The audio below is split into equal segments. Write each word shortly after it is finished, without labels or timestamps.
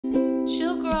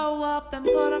She'll grow up and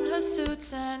put on her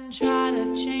suits and try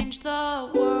to change the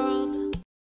world.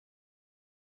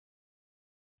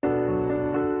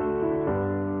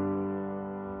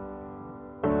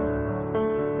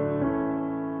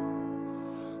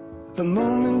 The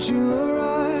moment you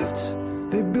arrived,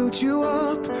 they built you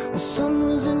up. The sun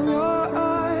was in your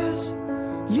eyes.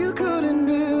 You couldn't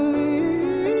believe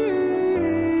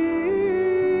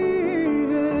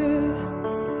it.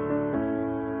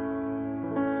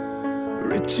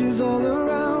 Riches all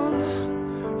around.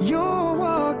 You're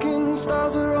walking,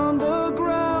 stars are on the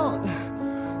ground.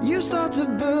 You start to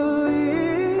believe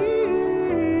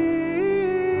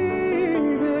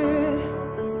it.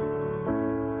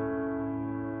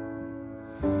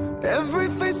 Every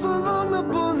face along the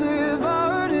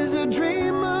boulevard is a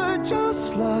dreamer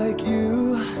just like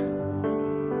you.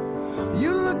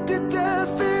 You looked at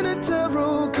death in a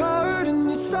tarot card and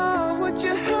you saw what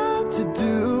you had to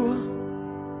do.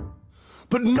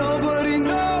 But nobody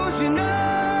knows you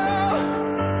now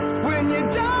when you're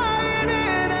dying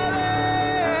in LA.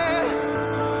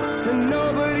 And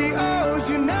nobody owes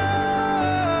you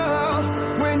now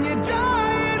when you're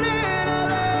dying in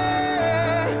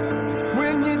LA.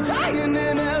 When you're dying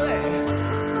in LA.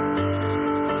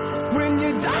 When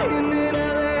you're dying in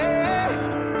LA.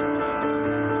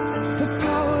 The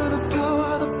power, the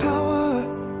power, the power.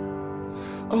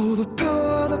 Oh, the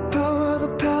power, the power, the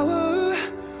power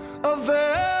of LA.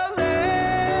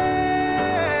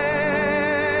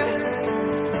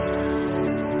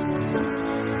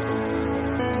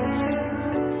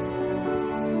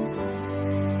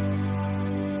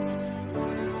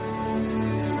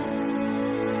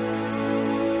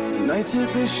 Nights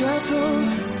at the chateau,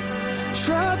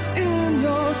 trapped in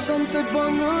your sunset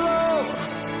bungalow.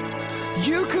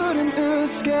 You couldn't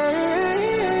escape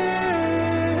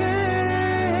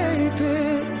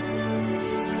it.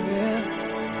 Yeah.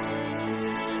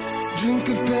 Drink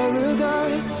of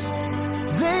paradise.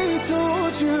 They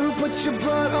told you put your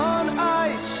blood on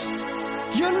ice.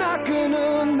 You're not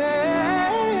gonna make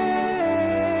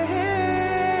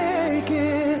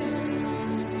it.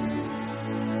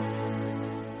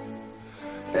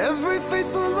 Every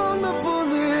face along the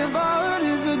boulevard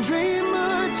is a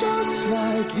dreamer just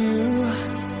like you.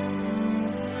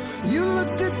 You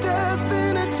looked at death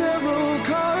in a tarot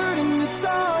card and you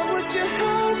saw what you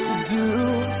had to do.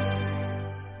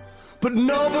 But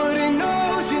nobody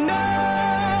knows you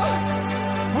now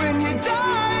when you're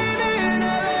dying in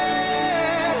LA.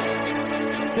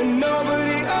 And nobody